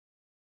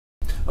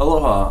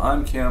Aloha,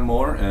 I'm Cam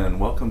Moore, and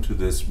welcome to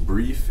this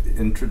brief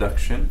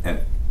introduction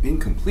and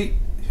incomplete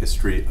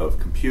history of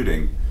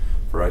computing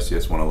for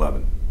ICS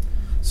 111.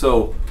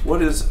 So,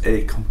 what is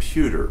a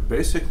computer?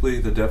 Basically,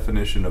 the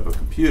definition of a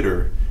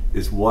computer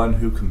is one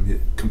who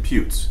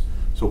computes.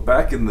 So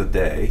back in the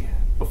day,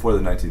 before the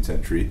 19th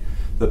century,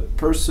 the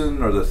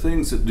person or the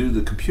things that do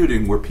the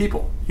computing were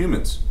people,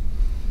 humans.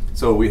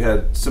 So we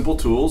had simple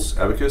tools,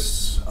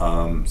 abacus,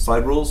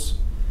 slide rules,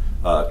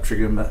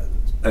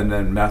 and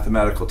then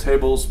mathematical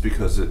tables,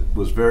 because it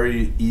was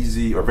very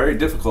easy or very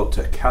difficult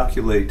to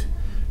calculate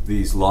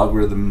these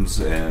logarithms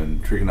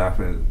and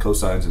trigonometry,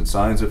 cosines and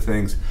sines of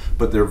things,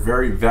 but they're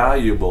very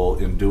valuable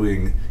in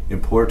doing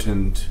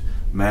important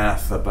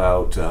math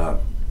about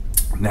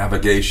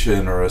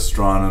navigation or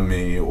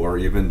astronomy, or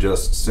even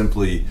just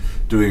simply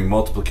doing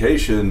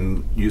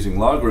multiplication using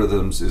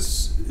logarithms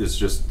is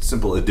just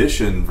simple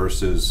addition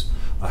versus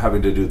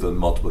having to do the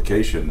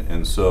multiplication.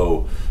 And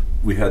so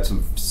we had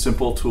some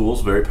simple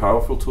tools, very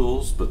powerful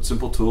tools, but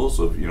simple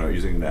tools of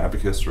using an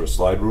abacus or a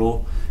slide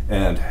rule,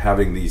 and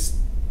having these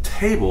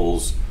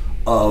tables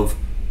of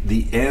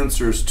the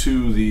answers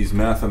to these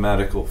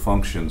mathematical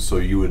functions. So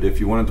you would, if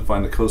you wanted to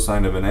find the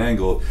cosine of an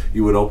angle,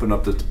 you would open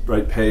up the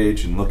right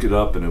page and look it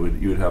up,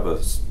 and you would have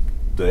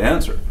the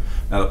answer.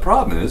 Now the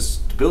problem is,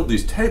 to build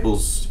these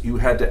tables, you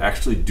had to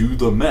actually do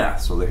the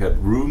math. So they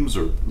had rooms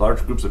or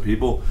large groups of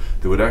people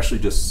that would actually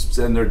just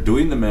stand there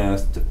doing the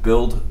math to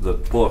build the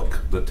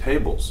book, the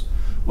tables.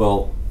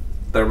 Well,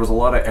 there was a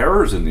lot of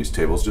errors in these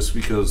tables just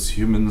because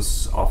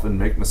humans often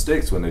make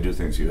mistakes when they do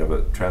things. You have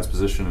a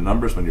transposition of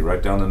numbers when you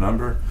write down the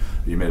number.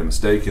 You made a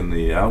mistake in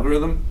the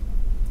algorithm.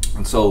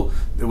 And so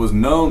it was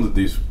known that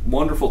these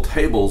wonderful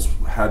tables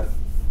had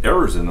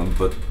errors in them,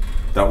 but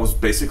that was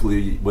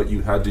basically what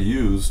you had to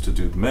use to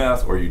do the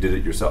math, or you did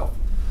it yourself.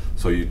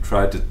 So you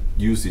tried to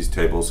use these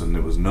tables, and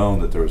it was known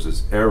that there was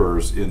these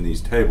errors in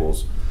these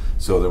tables.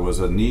 So there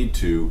was a need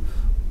to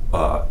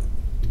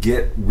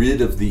get rid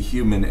of the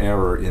human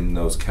error in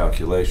those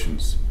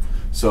calculations.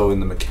 So in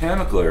the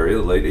mechanical area,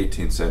 the late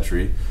 18th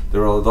century, there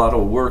were a lot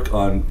of work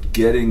on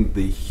getting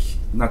the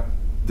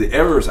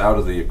errors out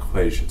of the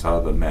equations, out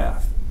of the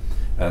math.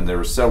 And there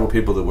were several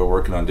people that were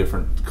working on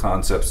different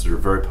concepts that are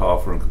very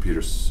powerful in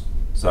computer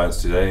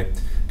science today.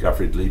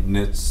 Gottfried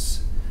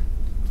Leibniz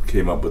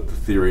came up with the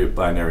theory of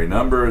binary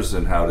numbers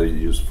and how to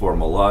use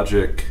formal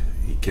logic.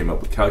 He came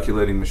up with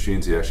calculating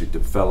machines. He actually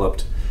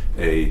developed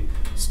a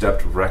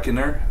stepped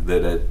reckoner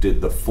that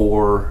did the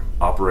 4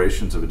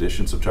 operations of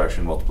addition,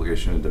 subtraction,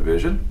 multiplication, and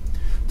division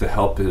to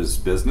help his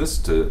business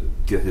to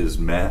get his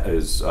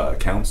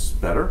accounts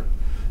better.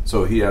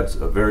 So he had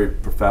a very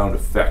profound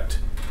effect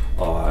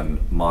on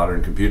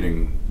modern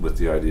computing with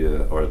the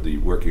idea, or the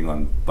working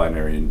on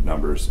binary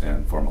numbers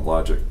and formal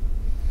logic.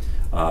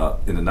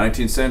 In the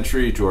 19th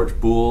century, George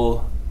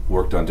Boole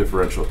worked on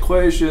differential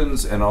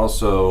equations and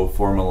also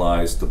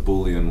formalized the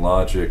Boolean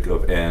logic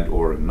of and,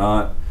 or, and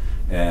not,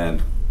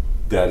 and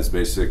that is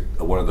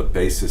one of the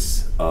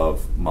basis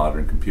of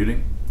modern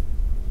computing.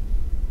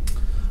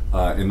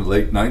 In the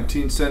late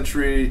 19th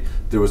century,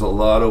 there was a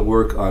lot of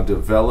work on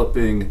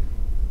developing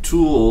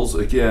tools,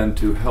 again,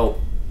 to help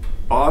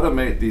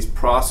automate these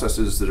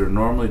processes that are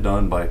normally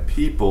done by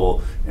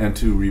people, and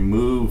to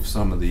remove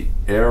some of the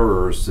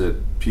errors that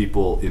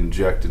people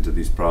inject into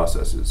these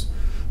processes.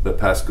 The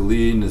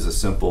Pascaline is a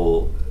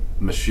simple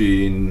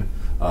machine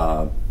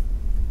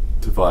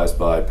devised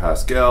by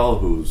Pascal,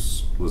 who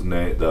was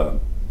named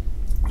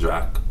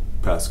Jacques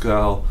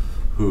Pascal,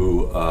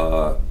 who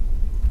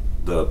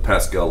the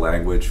Pascal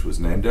language was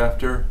named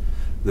after.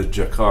 The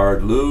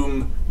Jacquard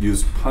loom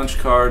used punch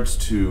cards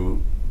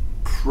to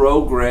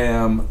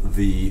program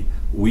the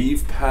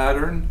weave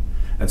pattern,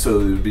 and so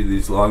there would be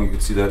these long, you can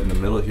see that in the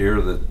middle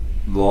here, the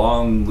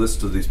long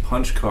list of these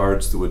punch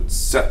cards that would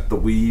set the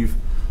weave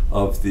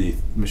of the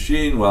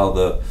machine,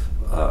 while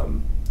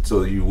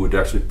so you would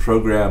actually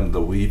program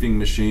the weaving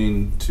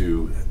machine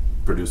to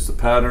produce the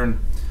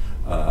pattern.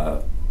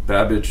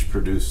 Babbage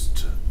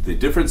produced the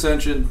difference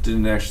engine,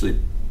 didn't actually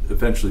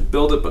eventually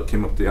build it, but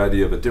came up with the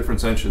idea of a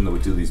difference engine that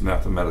would do these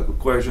mathematical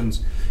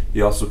equations.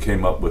 He also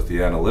came up with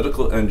the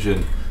analytical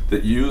engine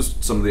that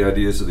used some of the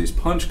ideas of these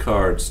punch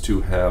cards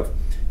to have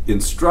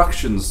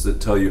instructions that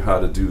tell you how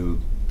to do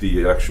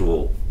the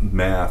actual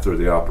math or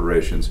the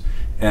operations,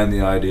 and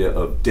the idea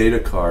of data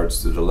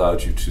cards that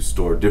allowed you to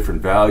store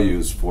different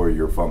values for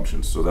your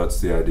functions. So that's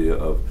the idea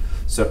of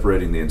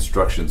separating the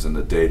instructions and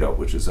the data,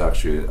 which is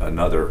actually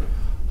another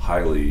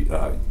highly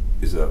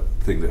is a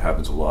thing that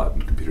happens a lot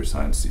in computer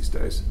science these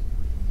days.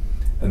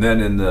 And then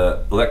in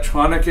the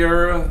electronic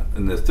era,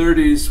 in the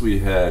 30s, we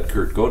had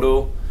Kurt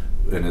Gödel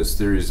and his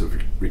theories of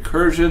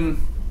recursion,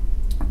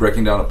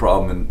 breaking down a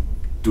problem and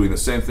doing the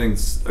same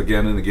things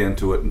again and again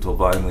to it until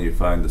finally you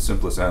find the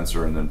simplest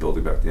answer, and then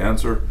building back the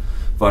answer.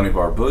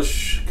 Vannevar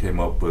Bush came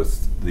up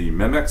with the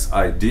Memex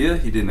idea.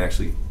 He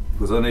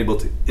was unable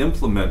to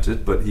implement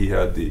it, but he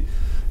had the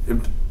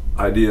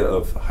idea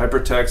of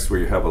hypertext,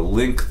 where you have a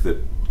link that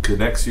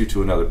connects you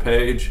to another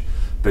page,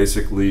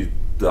 basically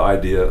the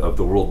idea of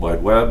the World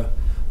Wide Web.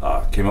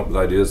 came up with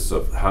ideas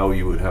of how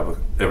you would have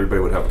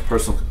everybody would have a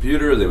personal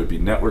computer. They would be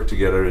networked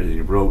together, and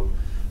he wrote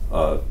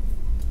a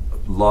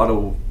lot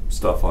of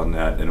stuff on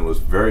that, and it was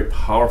very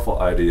powerful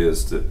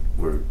ideas that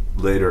were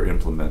later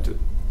implemented.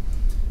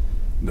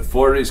 In the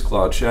 40s,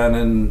 Claude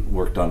Shannon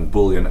worked on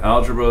Boolean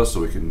algebra,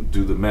 so we can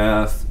do the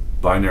math,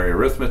 binary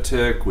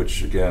arithmetic,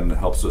 which again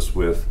helps us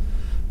with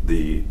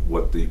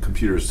what the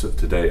computers of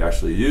today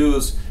actually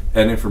use,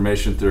 and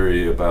information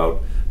theory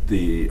about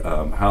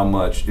how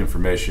much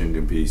information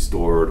can be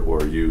stored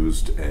or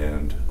used,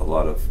 and a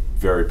lot of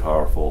very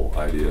powerful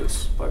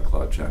ideas by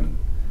Claude Shannon.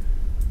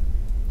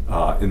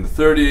 In the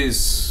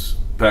 30s,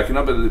 backing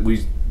up,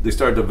 they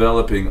started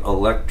developing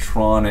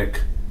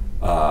electronic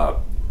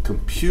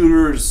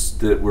computers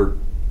that were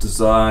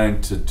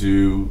designed to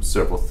do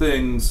several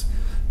things.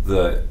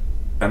 The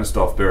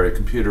Anastasov-Berry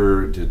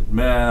computer did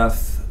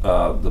math.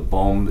 The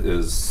Boole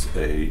is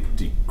a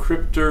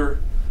decryptor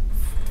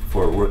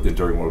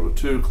during World War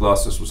II.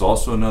 Colossus was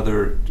also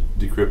another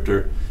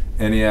decryptor.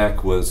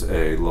 ENIAC was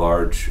a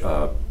large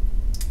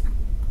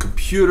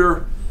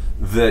computer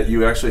that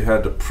you actually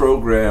had to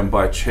program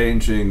by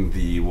changing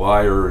the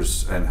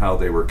wires and how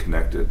they were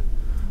connected.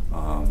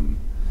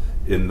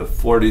 In the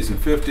 40s and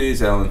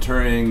 50s, Alan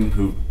Turing,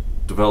 who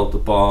developed the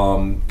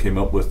bomb, came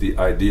up with the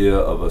idea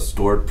of a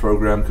stored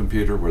program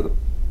computer where the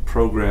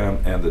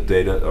program and the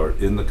data are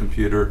in the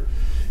computer.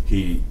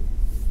 He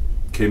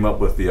came up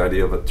with the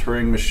idea of a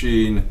Turing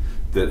machine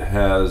that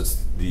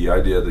has the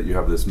idea that you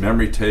have this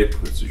memory tape,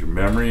 which is your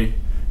memory,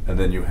 and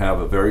then you have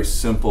a very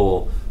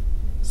simple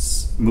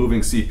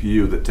moving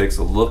CPU that takes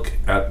a look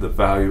at the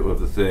value of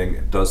the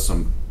thing, does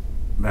some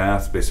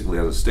math basically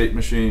as a state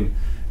machine,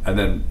 and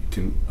then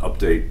can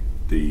update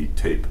the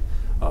tape.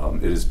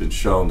 It has been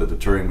shown that the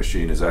Turing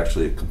machine is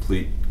actually a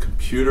complete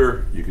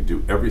computer. You can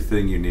do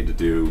everything you need to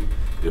do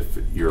if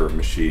your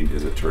machine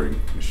is a Turing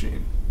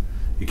machine.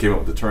 He came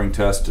up with the Turing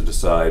test to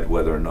decide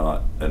whether or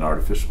not an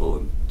artificial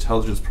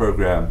intelligence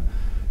program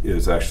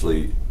is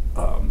actually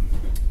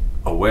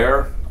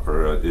aware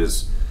or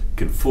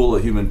can fool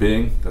a human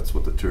being. That's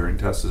what the Turing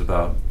test is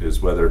about,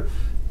 is whether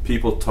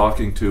people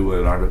talking to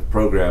an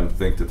program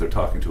think that they're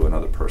talking to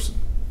another person.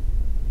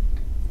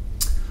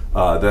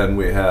 Then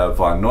we have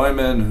von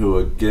Neumann, who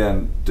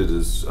again did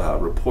his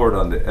report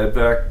on the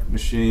UNIVAC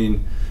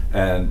machine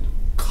and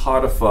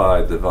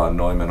codified the von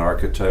Neumann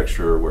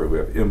architecture, where we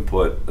have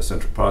input, a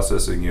central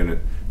processing unit,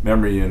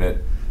 memory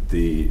unit.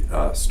 The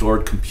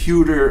stored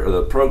computer, or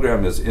the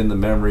program, is in the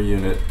memory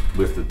unit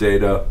with the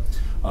data.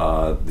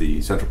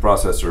 The central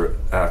processor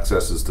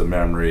accesses the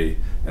memory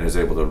and is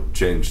able to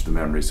change the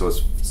memory. So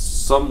it's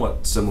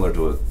somewhat similar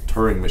to a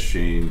Turing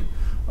machine,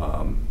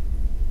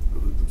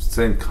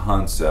 same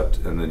concept,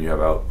 and then you have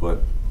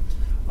output.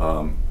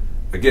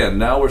 Again,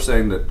 now we're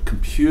saying that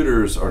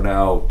computers are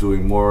now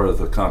doing more of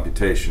the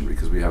computation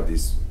because we have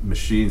these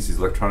machines, these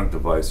electronic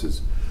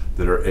devices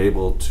that are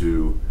able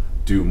to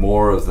do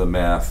more of the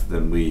math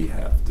than we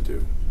have to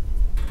do.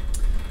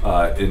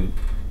 In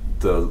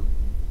the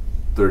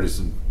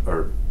 30s,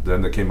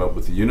 then they came up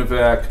with the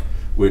UNIVAC,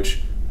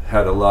 which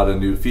had a lot of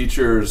new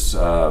features,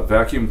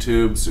 vacuum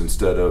tubes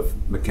instead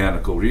of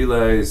mechanical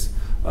relays,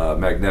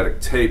 magnetic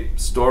tape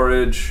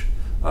storage,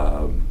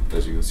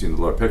 as you can see in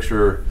the lower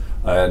picture,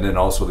 and then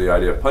also the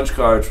idea of punch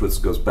cards,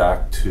 which goes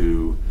back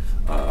to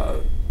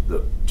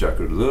the Jacques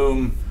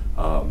Loom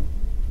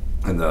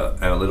and the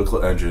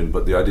analytical engine.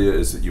 But the idea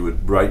is that you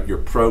would write your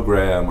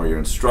program or your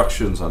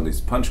instructions on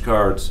these punch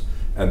cards,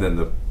 and then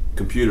the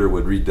computer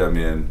would read them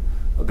in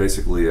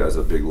basically as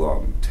a big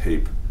long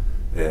tape,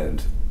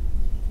 and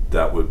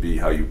that would be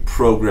how you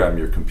program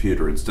your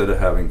computer. Instead of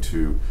having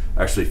to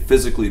actually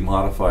physically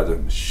modify the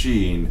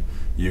machine,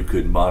 you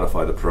could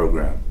modify the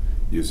program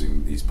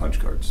using these punch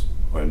cards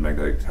or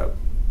magnetic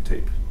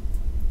tape.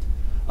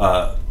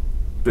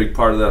 Big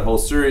part of that whole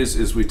series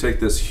is we take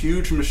this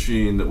huge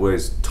machine that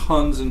weighs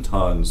tons and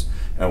tons,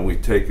 and we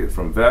take it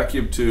from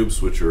vacuum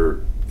tubes, we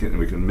can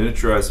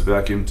miniaturize the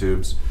vacuum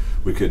tubes.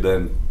 We could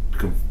then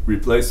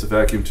replace the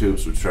vacuum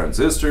tubes with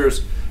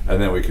transistors, and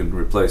then we can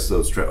replace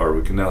those, or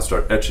we can now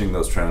start etching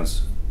those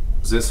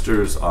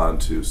transistors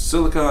onto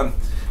silicon,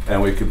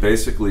 and we can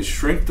basically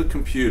shrink the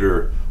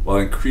computer while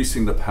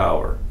increasing the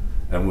power.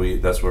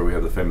 And that's where we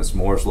have the famous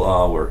Moore's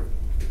law, where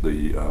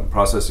the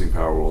processing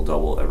power will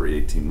double every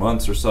 18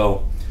 months or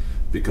so,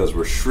 because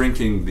we're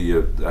shrinking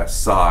the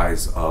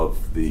size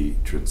of the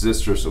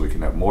transistor so we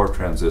can have more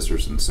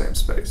transistors in the same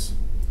space.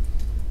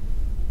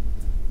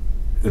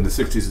 In the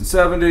 60s and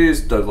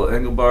 70s, Douglas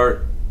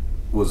Engelbart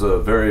was a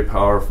very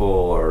powerful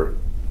or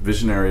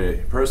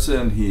visionary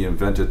person. He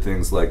invented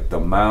things like the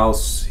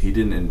mouse. He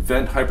didn't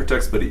invent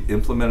hypertext, but he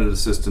implemented a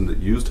system that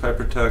used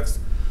hypertext.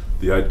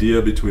 The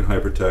idea between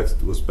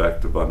hypertext was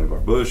back to von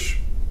Neumann Busch.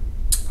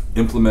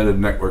 Implemented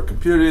network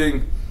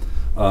computing,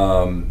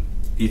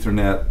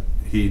 Ethernet.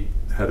 He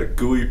had a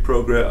GUI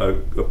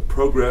program,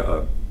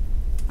 an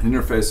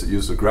interface that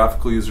used a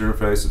graphical user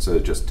interface instead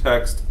of just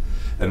text,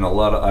 and a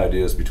lot of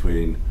ideas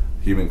between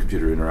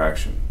human-computer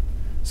interaction.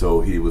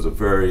 So he was a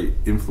very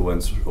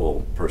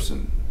influential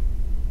person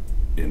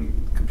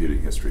in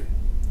computing history.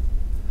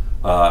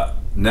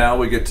 Now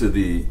we get to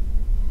the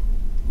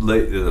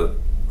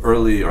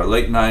early or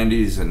late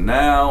 90s and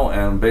now,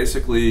 and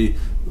basically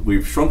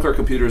we've shrunk our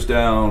computers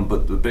down,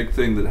 but the big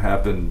thing that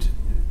happened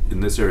in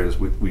this area is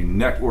we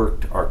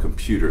networked our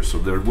computers, so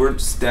they weren't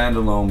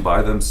standalone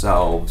by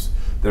themselves.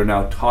 They're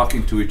now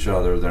talking to each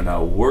other, they're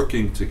now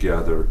working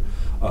together.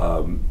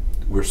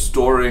 We're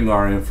storing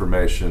our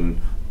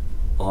information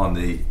on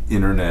the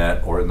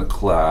internet or in the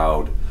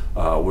cloud.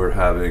 We're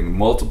having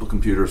multiple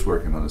computers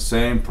working on the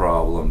same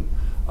problem.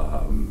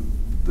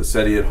 The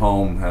SETI at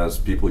home has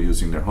people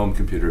using their home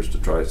computers to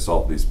try to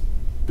solve these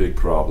big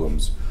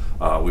problems.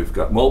 We've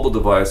got mobile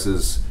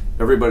devices.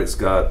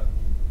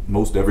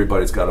 Most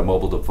everybody's got a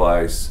mobile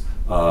device.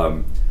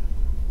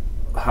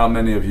 How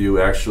many of you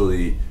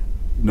actually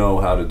know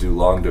how to do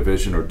long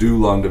division or do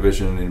long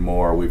division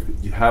anymore?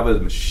 You have a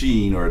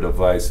machine or a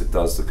device that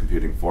does the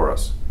computing for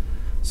us.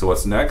 So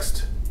what's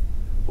next?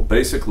 Well,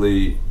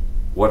 basically,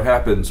 what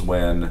happens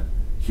when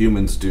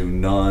humans do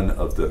none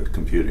of the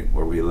computing,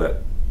 where we let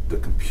the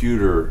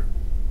computer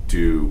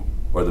do,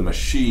 or the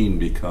machine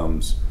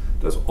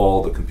does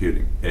all the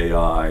computing,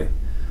 AI.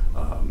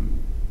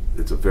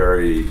 It's a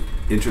very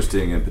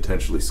interesting and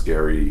potentially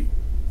scary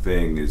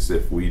thing, is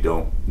if we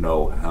don't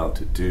know how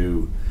to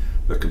do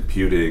the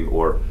computing,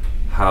 or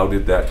how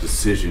did that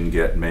decision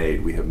get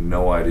made. We have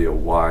no idea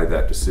why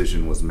that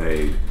decision was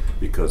made,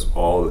 because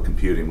all the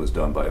computing was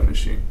done by a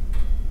machine.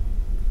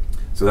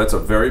 So that's a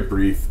very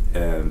brief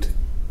and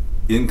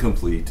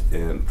incomplete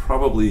and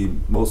probably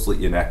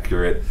mostly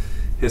inaccurate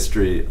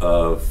history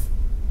of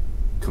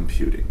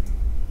computing.